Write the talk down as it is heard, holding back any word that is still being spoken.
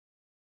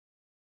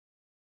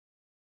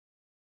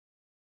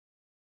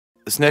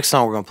This next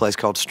song we're going to play is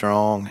called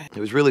Strong. It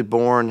was really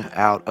born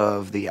out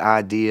of the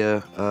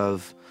idea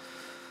of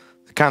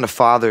the kind of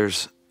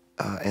fathers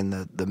and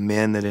the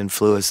men that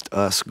influenced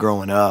us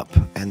growing up.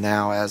 And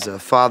now as a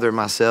father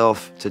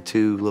myself to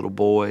two little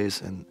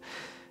boys and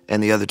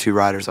the other two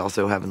writers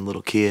also having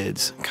little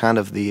kids, kind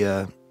of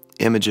the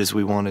images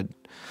we wanted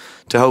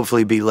to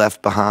hopefully be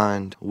left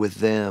behind with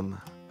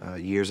them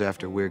years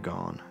after we're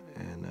gone.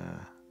 And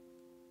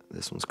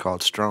this one's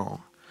called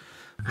Strong.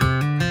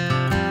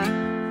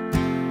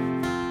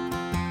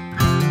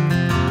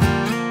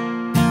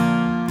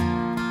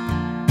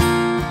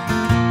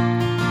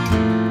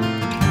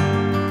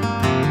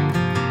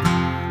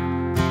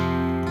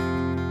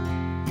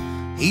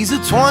 He's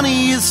a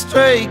 20 years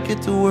straight,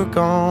 get to work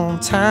on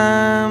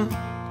time.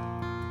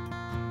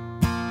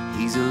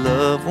 He's a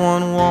loved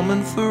one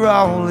woman for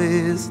all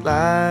his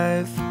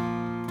life.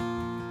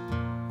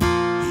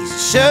 He's a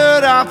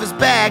shirt off his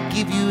back,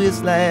 give you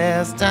his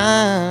last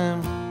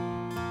time.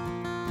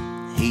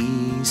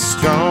 He's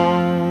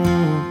strong.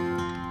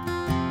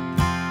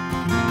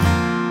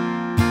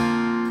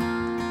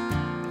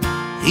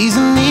 He's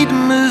in need to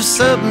move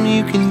something,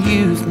 you can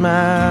use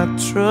my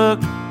truck.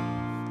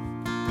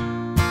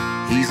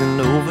 He's an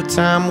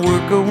overtime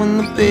worker when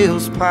the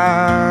bills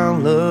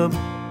pile up.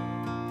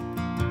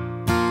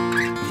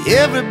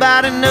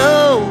 Everybody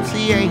knows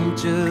he ain't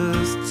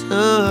just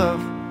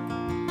tough.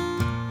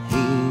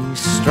 He's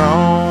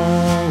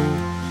strong.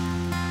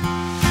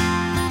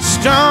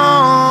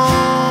 Strong.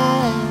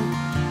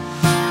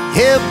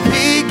 He'll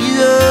pick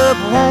you up,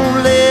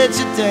 won't let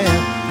you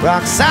down.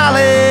 Rock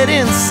solid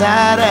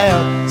inside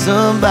out.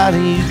 Somebody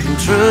you can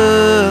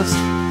trust.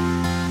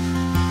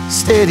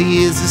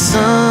 Steady as the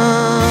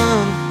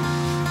sun.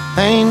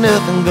 Ain't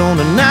nothing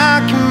gonna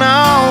knock him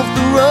off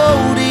the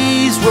road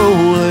he's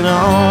rolling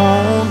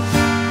on.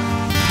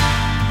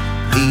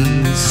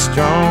 He's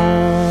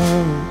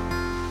strong.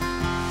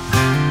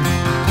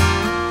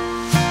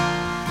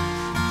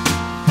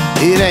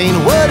 It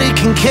ain't what he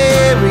can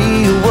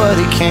carry or what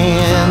he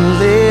can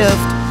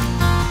lift.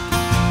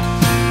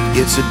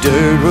 It's a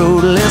dirt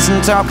road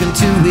lesson talking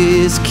to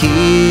his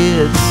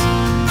kids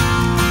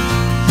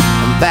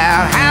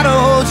about how to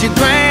hold your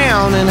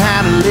ground and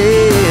how to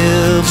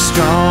live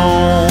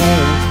strong.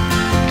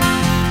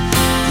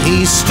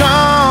 He's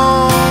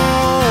strong.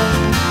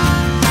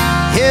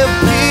 He'll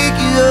pick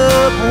you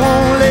up,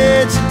 won't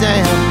let you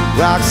down.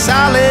 Rock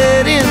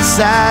solid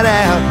inside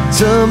out.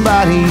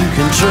 Somebody you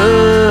can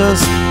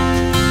trust.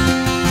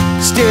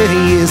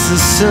 Steady as the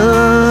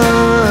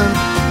sun.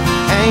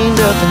 Ain't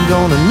nothing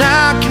gonna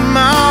knock him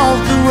off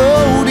the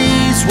road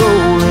he's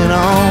rolling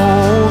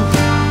on.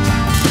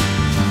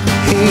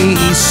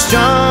 He's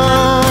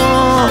strong.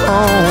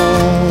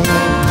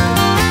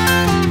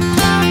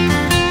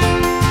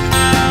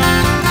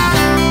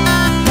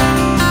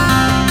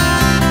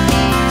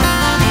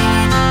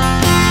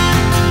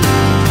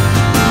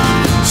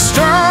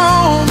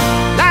 Strong,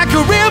 like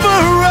a river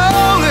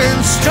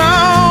rolling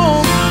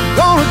strong.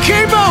 Gonna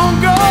keep on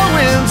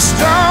going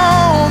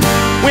strong.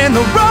 When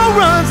the road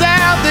runs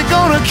out, they're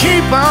gonna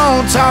keep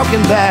on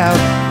talking about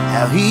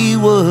how he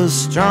was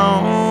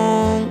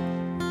strong.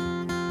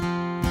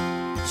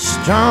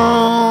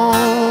 Strong.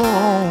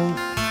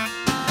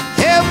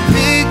 He'll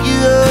pick you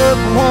up,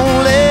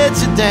 won't let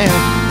you down.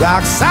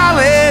 Rock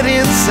solid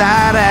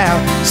inside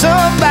out.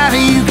 Somebody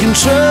you can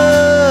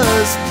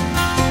trust.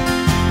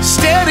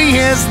 Steady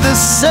as the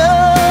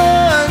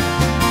sun.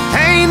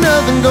 Ain't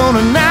nothing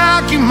gonna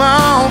knock him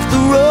off the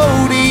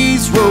road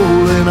he's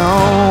rolling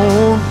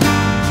on.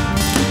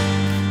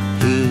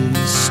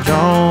 He's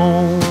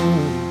strong.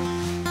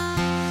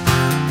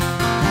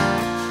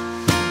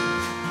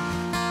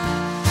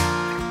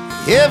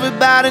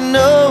 Everybody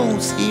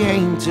knows he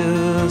ain't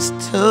just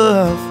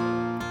tough.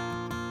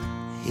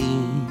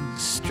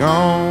 He's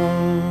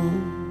strong.